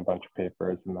reviewing a bunch of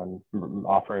papers and then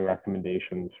offering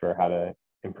recommendations for how to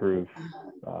improve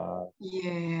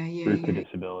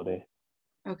reproducibility.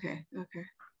 Okay.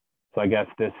 So I guess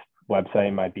this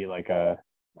website might be like a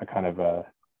kind of a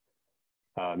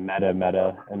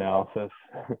meta analysis.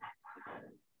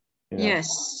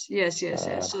 Yes.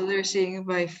 So they're seeing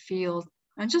by field.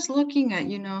 I'm just looking at,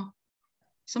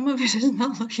 some of it is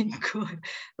not looking good.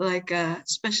 Like,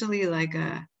 especially like,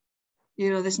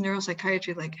 this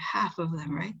neuropsychiatry, like half of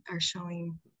them, right, are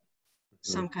showing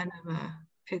some kind of a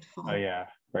pitfall. Oh yeah.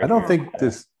 I don't think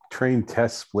this train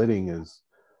test splitting is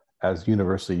as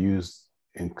universally used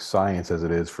in science as it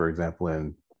is, for example,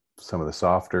 in some of the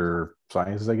softer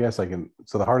sciences, I guess.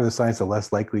 So the harder the science, the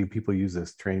less likely people use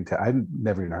this train test. I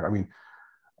never even heard. I mean,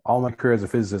 all my career as a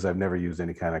physicist, I've never used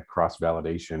any kind of cross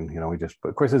validation. But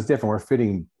of course, it's different. We're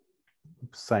fitting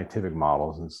scientific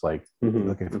models, and it's like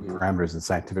looking for parameters in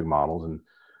scientific models, and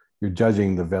you're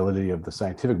judging the validity of the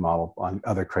scientific model on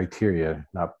other criteria,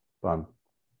 not on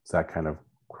that kind of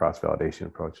cross validation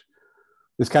approach.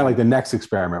 It's kind of like the next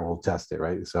experiment will test it,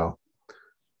 right? So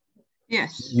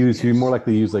you're more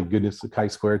likely to use like goodness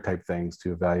chi-square type things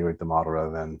to evaluate the model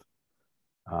rather than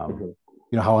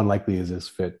how unlikely is this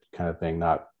fit kind of thing,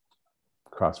 not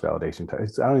cross validation. I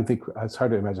don't even think it's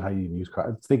hard to imagine how you use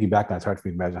thinking back now, it's hard for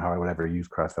me to imagine how I would ever use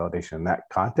cross validation in that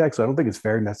context. So I don't think it's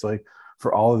fair necessarily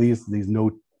for all of these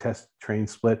no test train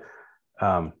split.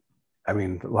 I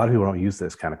mean, a lot of people don't use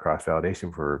this kind of cross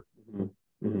validation for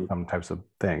some types of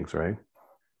things, right?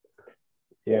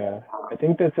 Yeah, I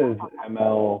think this is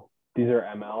ML. These are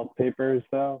ML papers,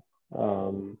 though.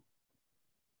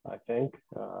 I think.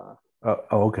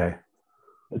 Okay.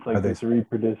 It's like this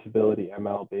reproducibility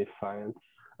ML-based science.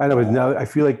 I know, but now I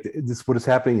feel like what is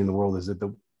happening in the world is that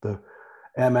the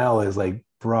ML is like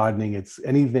broadening. It's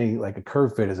anything like a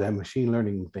curve fit is a machine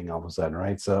learning thing all of a sudden,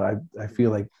 right? So I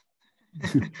feel like,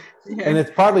 and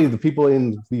it's partly the people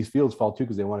in these fields fall too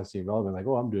because they want to seem relevant. Like,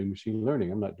 oh, I'm doing machine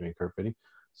learning. I'm not doing curve fitting.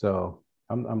 So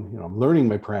I'm learning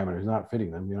my parameters, not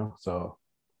fitting them. So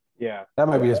yeah, that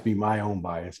might just be my own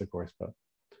bias, of course, but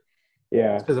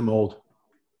yeah, because I'm old.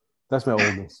 That's my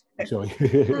oldness. Showing.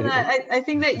 I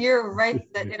think that you're right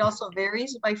that it also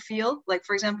varies by field. Like,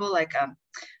 for example, like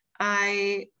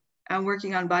I'm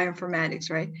working on bioinformatics,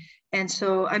 right? And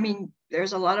so, I mean,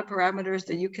 there's a lot of parameters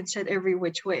that you can set every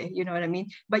which way, you know what I mean?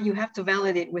 But you have to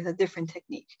validate with a different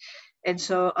technique. And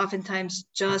so oftentimes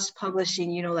just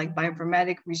publishing, like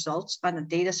bioinformatic results on a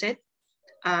data set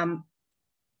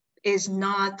is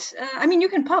not, I mean, you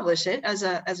can publish it as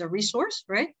a resource,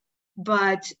 right?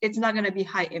 But it's not going to be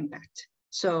high impact.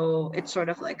 So it's sort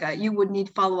of like you would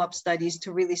need follow-up studies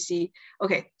to really see,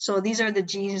 okay, so these are the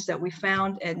genes that we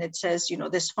found and it says,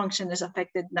 this function is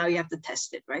affected. Now you have to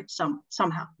test it, right?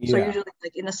 Somehow. Yeah. So usually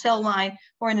like in a cell line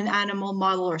or in an animal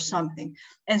model or something.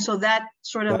 And so that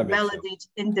sort of validates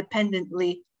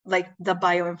independently like the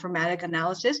bioinformatic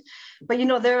analysis. But,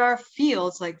 there are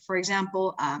fields like, for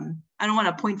example, I don't want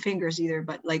to point fingers either,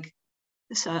 but like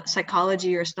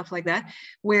psychology or stuff like that,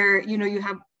 where you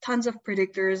have tons of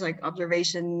predictors like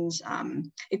observations.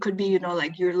 It could be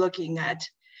like you're looking at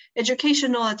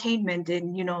educational attainment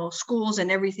in schools, and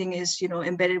everything is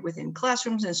embedded within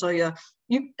classrooms, and so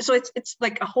so it's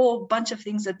like a whole bunch of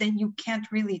things that then you can't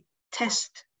really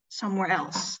test somewhere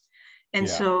else. And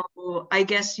so I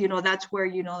guess, that's where,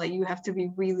 like you have to be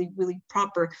really, really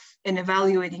proper in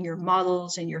evaluating your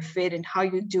models and your fit and how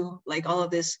you do like all of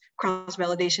this cross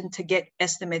validation to get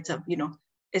estimates of,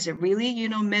 is it really,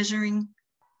 measuring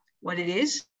what it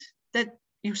is that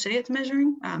you say it's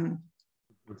measuring?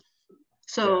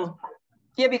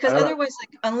 Because otherwise,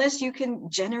 like, unless you can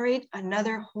generate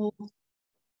another whole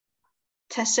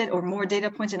test set or more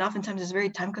data points, and oftentimes it's very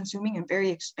time consuming and very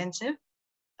expensive.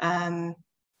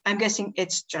 I'm guessing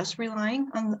it's just relying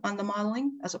on the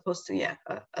modeling as opposed to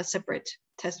a separate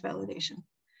test validation.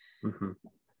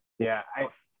 Yeah,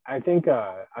 I think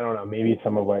I don't know, maybe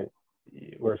some of what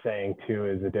we're saying too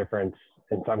is a difference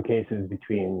in some cases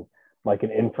between like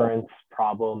an inference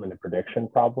problem and a prediction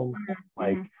problem.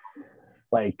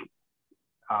 Like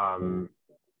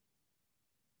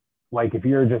if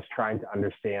you're just trying to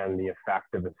understand the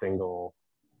effect of a single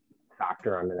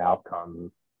factor on an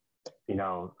outcome,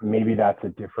 maybe that's a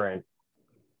different,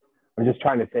 I'm just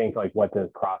trying to think like what does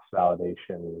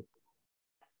cross-validation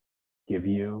give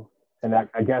you? And that,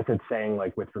 I guess it's saying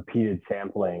like with repeated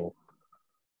sampling,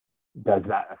 does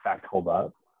that effect hold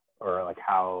up? Or like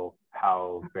how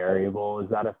variable is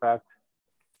that effect?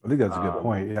 I think that's a good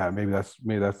point. Yeah, maybe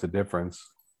that's the difference.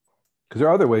 Because there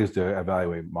are other ways to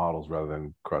evaluate models rather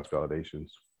than cross-validations.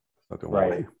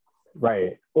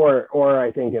 Right. Or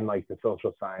I think in like the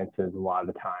social sciences, a lot of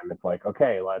the time it's like,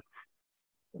 okay, let's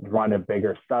run a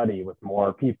bigger study with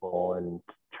more people and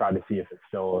try to see if it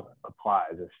still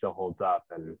applies or still holds up.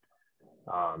 And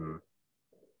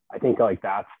I think like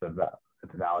that's the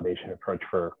validation approach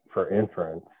for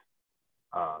inference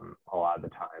a lot of the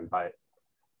time. But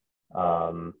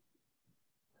I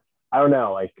don't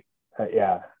know, like,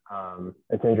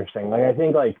 It's interesting. Like, I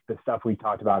think like the stuff we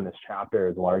talked about in this chapter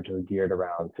is largely geared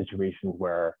around situations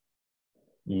where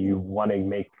you want to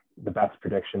make the best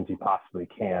predictions you possibly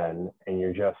can, and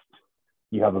you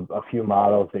have a few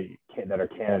models that are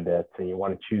candidates, and you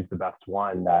want to choose the best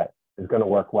one that is going to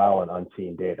work well in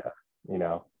unseen data, you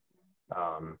know?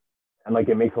 And like,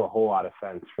 it makes a whole lot of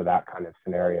sense for that kind of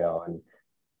scenario. And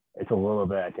it's a little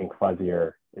bit, I think,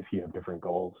 fuzzier if you have different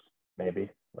goals, maybe.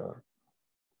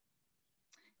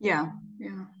 Yeah.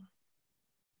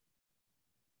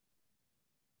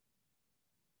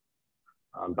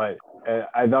 But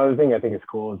the other thing I think is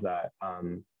cool is that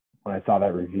when I saw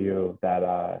that review, that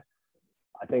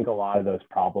I think a lot of those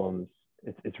problems,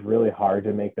 it's really hard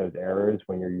to make those errors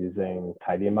when you're using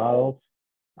tidy models.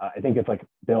 I think it's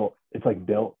built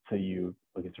so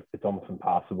it's almost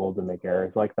impossible to make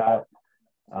errors like that.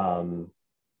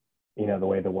 You know, the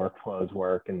way the workflows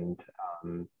work, and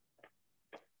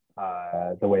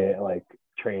the way it like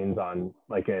trains on,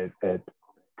 like it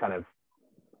kind of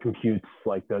computes,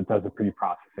 like does the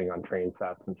pre-processing on train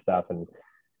sets and stuff, and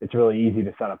it's really easy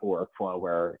to set up a workflow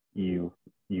where you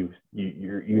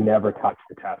never touch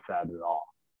the test set at all.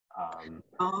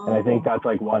 And I think that's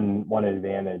like one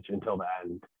advantage until the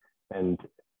end, and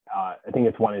I think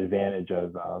it's one advantage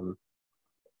of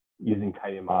using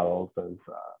tidy models. As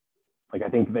like, I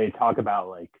think they talk about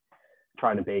like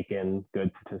trying to bake in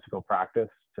good statistical practice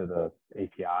to the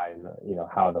API, and you know,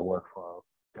 how the workflow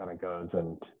kind of goes.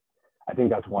 And I think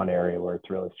that's one area where it's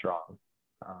really strong.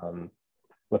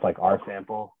 With like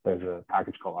RSample, there's a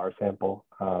package called RSample.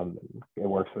 It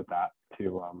works with that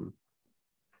to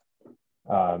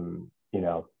you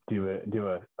know, do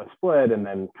a split, and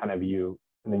then you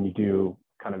do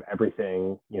kind of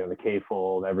everything, you know, the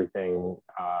k-fold, everything,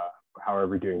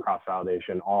 however you're doing cross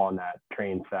validation, all in that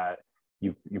train set.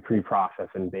 You pre-process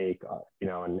and bake, you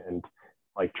know, and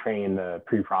like train the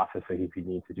pre-processing if you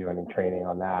need to do any training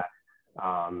on that,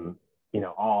 you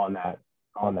know, all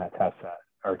on that test set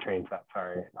or train set,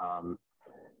 sorry.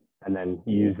 And then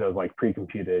you use those like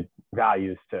pre-computed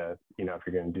values to, you know, if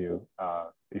you're going to do,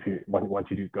 once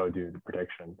you go do the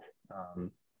predictions.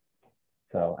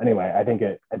 So anyway, I think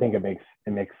it makes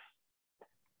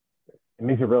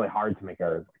it really hard to make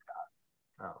errors like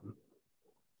that,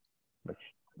 which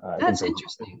That's I think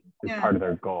interesting. is part of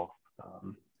their goal.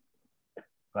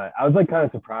 But I was like kind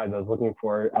of surprised. I was looking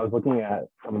at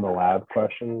some of the lab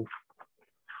questions,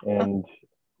 and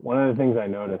one of the things I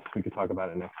noticed, we could talk about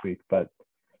it next week, but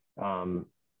I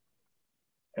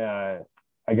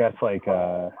guess like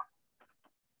never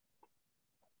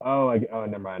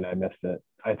mind, I missed it.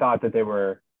 I thought that they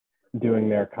were doing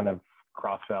their kind of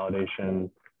cross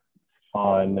validation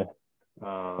on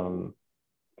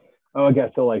I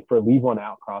guess so, like for leave one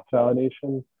out cross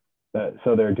validation,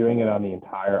 so they're doing it on the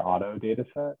entire auto data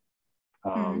set,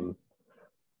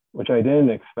 which I didn't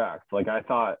expect. Like, I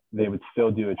thought they would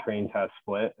still do a train test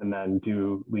split and then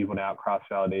do leave one out cross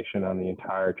validation on the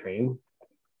entire train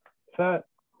set.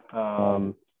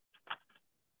 I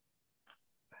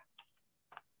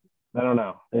don't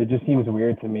know. It just seems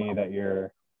weird to me that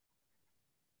you're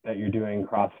doing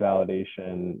cross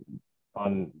validation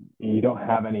on, you don't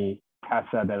have any test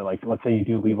set that, like, let's say you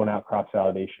do leave one out cross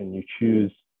validation, you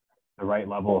choose the right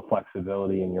level of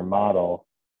flexibility in your model.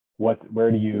 What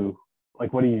do you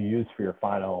use for your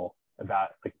final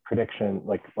prediction,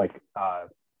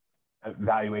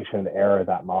 evaluation of the error of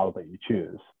that model that you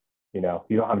choose? You know,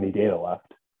 you don't have any data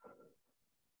left.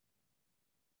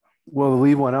 Well, the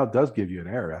leave one out does give you an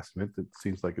error estimate. It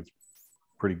seems like it's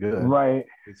pretty good. Right.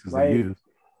 They use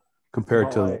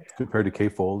compared to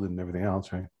k-fold and everything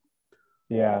else, right?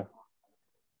 Yeah.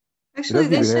 Actually,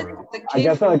 they said the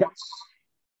k-fold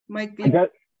might be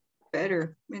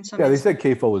better in some. Yeah, they said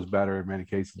k-fold was better in many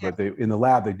cases, but in the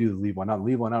lab they do leave one out.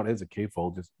 Leave one out is a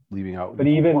k-fold, just leaving out. But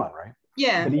even one, right?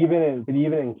 Yeah. But even in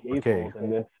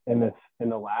k-fold, in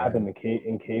the lab, in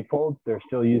k-fold, they're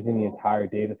still using the entire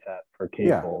data set for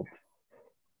k-fold,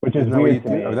 which is weird to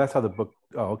me. I mean, that's how the book.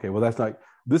 Oh, okay. Well, that's not.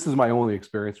 This is my only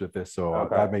experience with this, so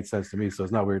that made sense to me. So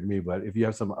it's not weird to me. But if you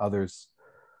have some other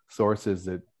sources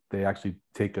that they actually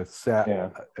take a set,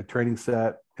 a training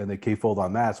set, and they k-fold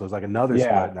on that, so it's like another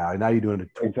split now. And now you're doing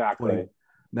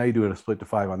now you're doing a split to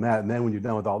 5 on that, and then when you're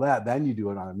done with all that, then you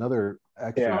do it on another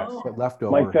extra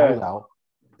leftover holdout.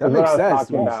 That makes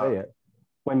sense when you say it.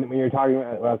 When I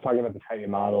was talking about the tidy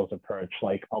models approach,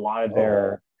 like a lot of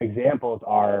their examples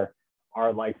are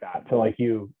like that. So like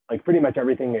pretty much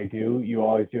everything they do, you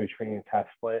always do a training test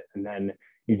split, and then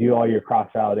you do all your cross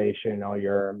validation, all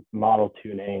your model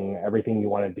tuning, everything you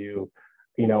want to do,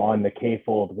 you know, on the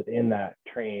k-fold within that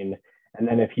train. And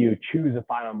then if you choose a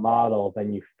final model,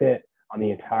 then you fit on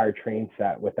the entire train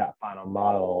set with that final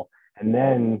model, and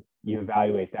then you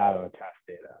evaluate that on the test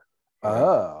data.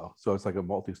 Oh, so it's like a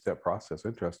multi-step process.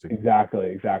 Interesting.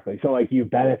 Exactly. So like you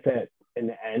benefit in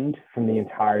the end from the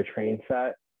entire train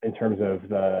set in terms of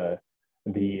the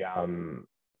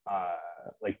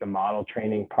like the model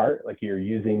training part, like you're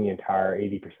using the entire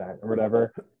 80% or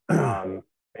whatever, and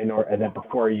then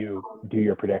before you do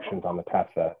your predictions on the test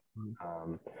set.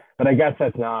 But I guess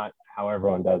that's not how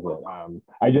everyone does it.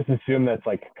 I just assume that's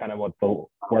like kind of what the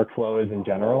workflow is in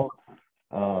general.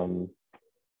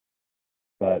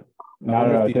 But I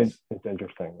don't know, it's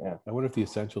interesting. Yeah. I wonder if the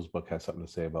Essentials book has something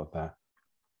to say about that.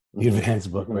 The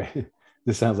advanced book, right?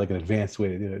 This sounds like an advanced way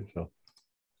to do it. So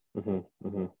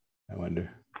I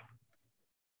wonder.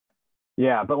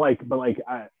 Yeah, but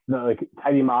the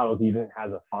Tidy Models even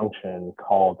has a function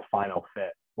called Final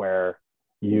Fit, where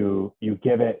you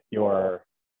give it your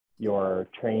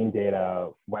train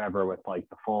data, whatever, with like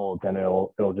the fold, then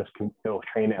it'll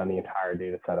train it on the entire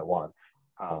data set at once,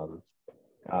 on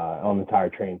the entire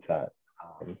train set.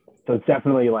 So it's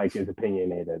definitely like is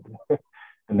opinionated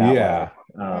in that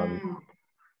way.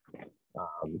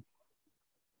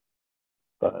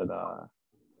 But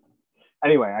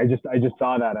anyway, I just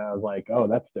saw that and I was like, oh,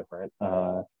 that's different.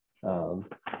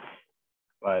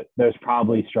 But there's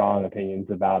probably strong opinions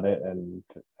about it and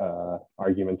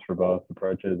arguments for both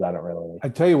approaches. I don't really. I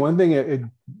tell you one thing, I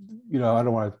don't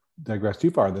want to digress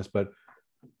too far on this, but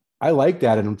I like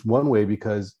that in one way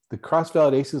because the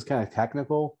cross-validation is kind of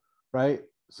technical, right?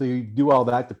 So you do all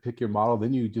that to pick your model,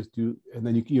 then you just do, and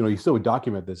then you still would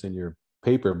document this in your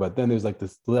paper, but then there's like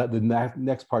the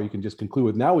next part you can just conclude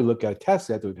with. Now we look at a test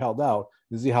set that we've held out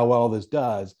and see how well this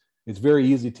does. It's very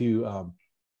easy to,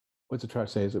 what's it trying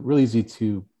to say? Is it really easy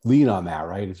to lean on that,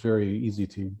 right? It's very easy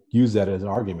to use that as an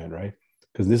argument, right?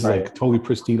 Because this is like totally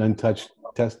pristine, untouched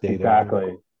test data.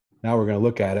 Exactly. Now we're going to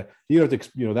look at it. You don't have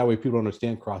to, that way people don't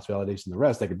understand cross-validation and the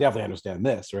rest. They could definitely understand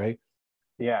this, right?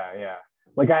 Yeah.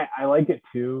 Like I like it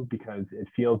too because it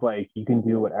feels like you can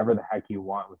do whatever the heck you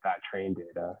want with that train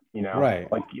data,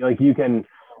 Right. Like you can,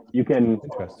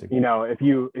 interesting.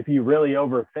 If you really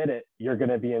overfit it, you're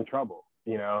going to be in trouble,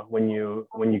 when you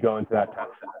go into that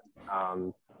test set.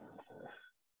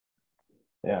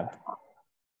 Yeah.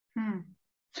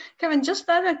 Kevin, just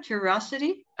out of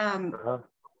curiosity,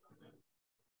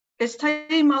 is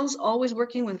Tidy Models always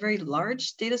working with very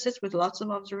large data sets with lots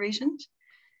of observations?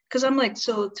 Because I'm like,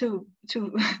 so to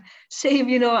save,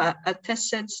 a test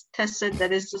set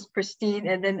that is just pristine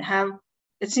and then have,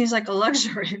 it seems like a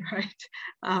luxury, right?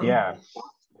 Yeah.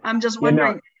 I'm just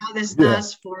wondering how this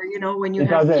does for, when you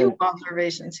have few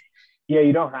observations. Yeah,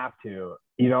 you don't have to.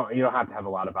 You don't have to have a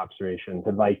lot of observations.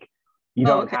 And like, you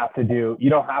don't have to do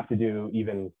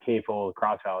even k-fold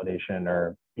cross-validation,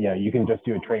 or, you can just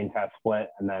do a train test split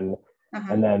and then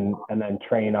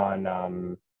train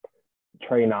on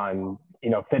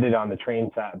fit it on the train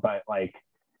set. But I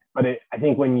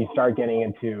think when you start getting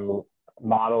into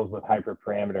models with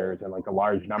hyperparameters and like a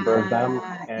large number of them,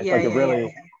 and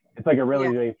it's like a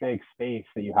really big space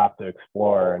that you have to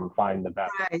explore and find the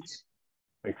best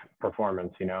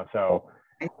performance, So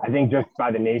I think just by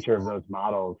the nature of those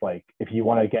models, like if you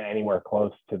want to get anywhere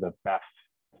close to the best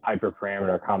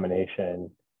hyperparameter combination,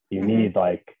 you need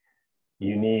a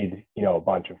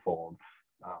bunch of folds.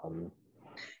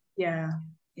 Yeah.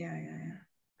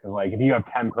 Because like if you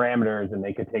have 10 parameters and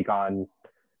they could take on,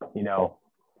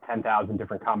 10,000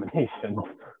 different combinations,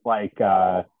 like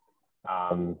you're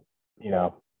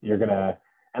gonna,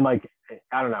 and like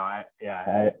I don't know, I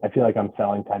feel like I'm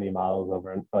selling Tidy Models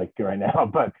over like right now,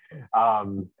 but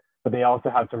they also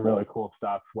have some really cool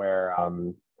stuff where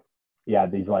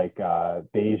these like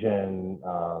Bayesian,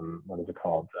 what is it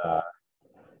called?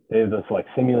 They have this like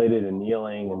simulated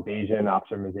annealing and Bayesian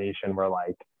optimization where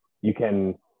like you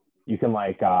can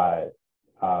like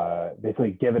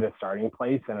basically give it a starting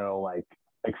place and it'll like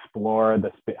explore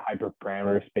the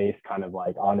hyperparameter space kind of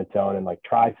like on its own and like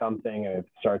try something, and it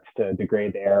starts to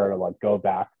degrade the error, like go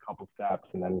back a couple steps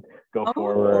and then go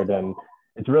forward. And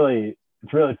it's really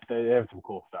they have some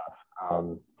cool stuff.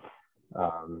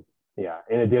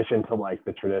 In addition to like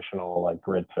the traditional like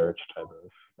grid search type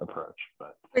of approach.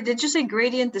 But wait, did you say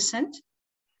gradient descent?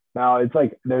 No, it's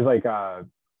like there's like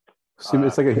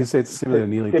it's like he said simulated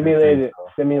annealing.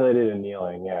 Simulated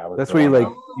annealing, yeah. That's where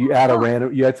you add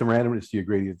some randomness to your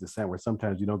gradient descent, where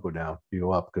sometimes you don't go down, you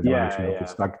go up because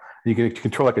it's stuck. You can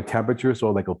control like a temperature, so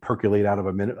like it'll percolate out of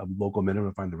a local minimum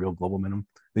and find the real global minimum.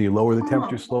 Then you lower the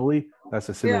temperature slowly. That's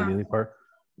the simulated annealing part.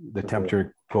 The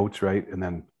temperature quotes right, and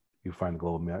then you find the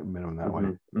global minimum that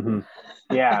way.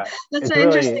 Yeah, that's an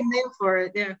interesting name for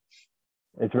it. Yeah,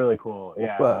 it's really cool.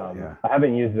 Yeah, I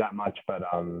haven't used it that much, but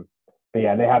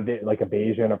yeah, they have like a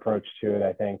Bayesian approach to it,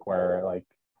 I think, where like,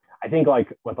 I think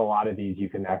like with a lot of these, you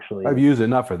can actually. I've used it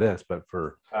not for this, but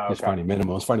for just okay. finding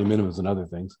minimums, and other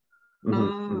things.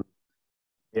 Mm-hmm.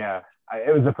 Yeah,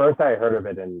 it was the first I heard of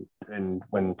it in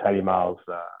when Tidy Models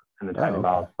in the Tidy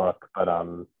Models book. But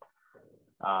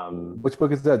which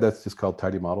book is that? That's just called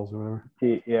Tidy Models or whatever.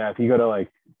 Yeah, if you go to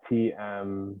like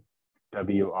tmwr.org,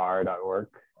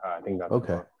 I think that's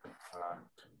okay.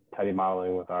 Tidy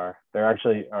Modeling with R. They're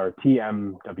actually or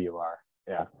TMWR.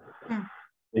 Yeah,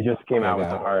 they just came out with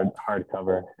the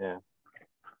hardcover. Yeah,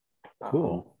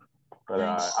 cool. But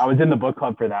I was in the book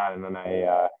club for that, and then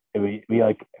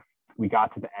we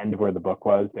got to the end where the book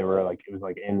was. They were like, it was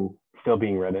like still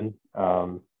being written.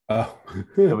 So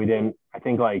we didn't. I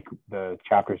think like the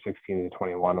chapter 16 to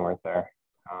 21 weren't there.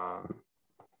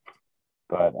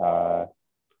 But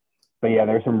yeah,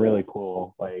 there's some really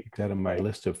cool like that on my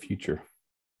list of future.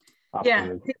 Yeah, I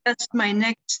think that's my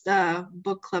next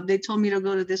book club. They told me to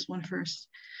go to this one first.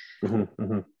 Okay.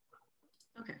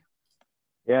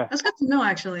 Yeah, that's good to know,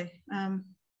 actually.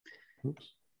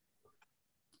 Oops.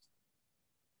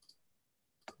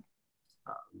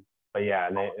 But yeah,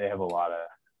 and they have a lot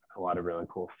of really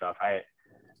cool stuff. I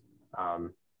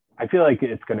feel like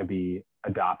it's going to be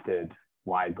adopted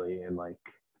widely in like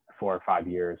 4 or 5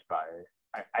 years.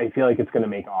 I feel like it's going to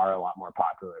make R a lot more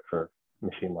popular for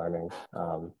machine learning.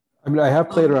 I mean, I have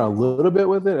played around a little bit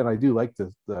with it, and I do like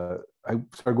the. I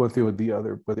started going through with the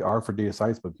R for Data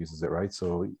Science book uses it, right?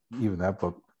 So even that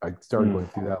book, I started going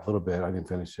through that a little bit. I didn't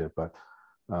finish it, but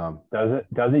does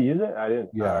it use it? I didn't.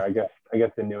 Yeah, I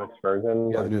guess the newest version.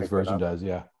 Yeah, the newest version does.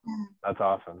 Yeah, that's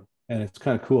awesome. And it's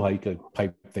kind of cool how you could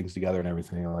pipe things together and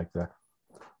everything like that.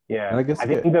 Yeah, and I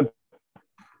think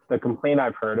the complaint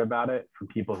I've heard about it from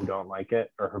people who don't like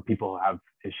it, or for people who have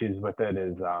issues with it,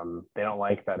 is they don't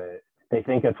like that they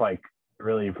think it's like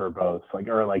really verbose, like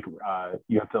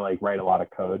you have to like write a lot of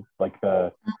code, like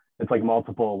it's like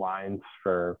multiple lines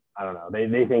for, I don't know, they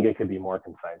think it could be more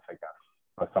concise, I guess,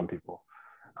 with some people.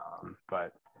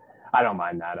 But I don't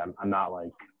mind that. I'm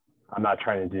not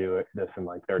trying to do this in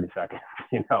like 30 seconds,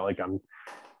 like I'm,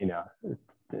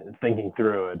 thinking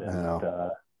through it. And,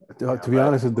 to be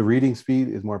honest, the reading speed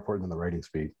is more important than the writing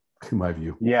speed, in my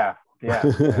view. Yeah.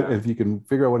 If you can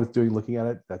figure out what it's doing, looking at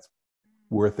it, that's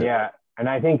worth it. Yeah. And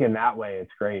I think in that way,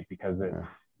 it's great because it's,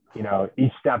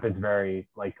 each step is very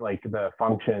like the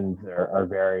functions are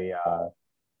very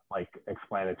like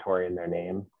explanatory in their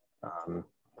name,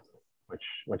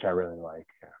 which I really like.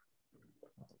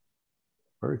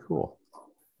 Very cool.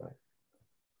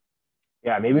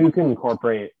 Yeah, maybe we can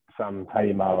incorporate some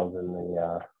Tidy Models in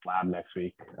the lab next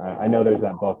week. I know there's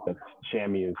that book that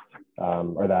Sham used,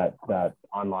 or that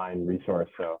online resource.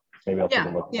 So maybe I'll take a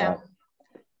look at that.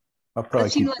 I'll probably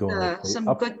keep going. Some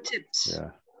good tips. Yeah,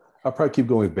 I'll probably keep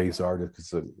going with base art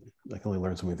because I can only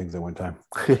learn so many things at one time.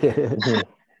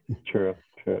 True.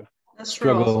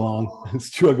 Struggle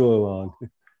along.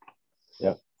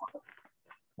 Yep.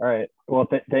 All right. Well,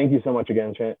 thank you so much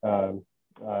again, Shane. It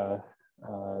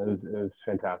was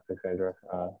fantastic, Sandra.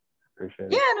 Appreciate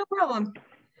it. Yeah, no problem.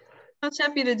 I was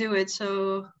happy to do it.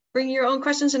 So bring your own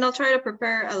questions and I'll try to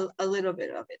prepare a little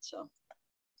bit of it. So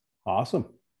awesome.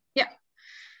 Yeah,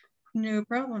 no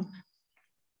problem.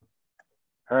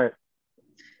 All right.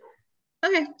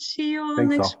 Okay, see you all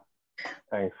next week.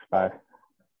 Thanks. Bye.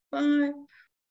 Bye.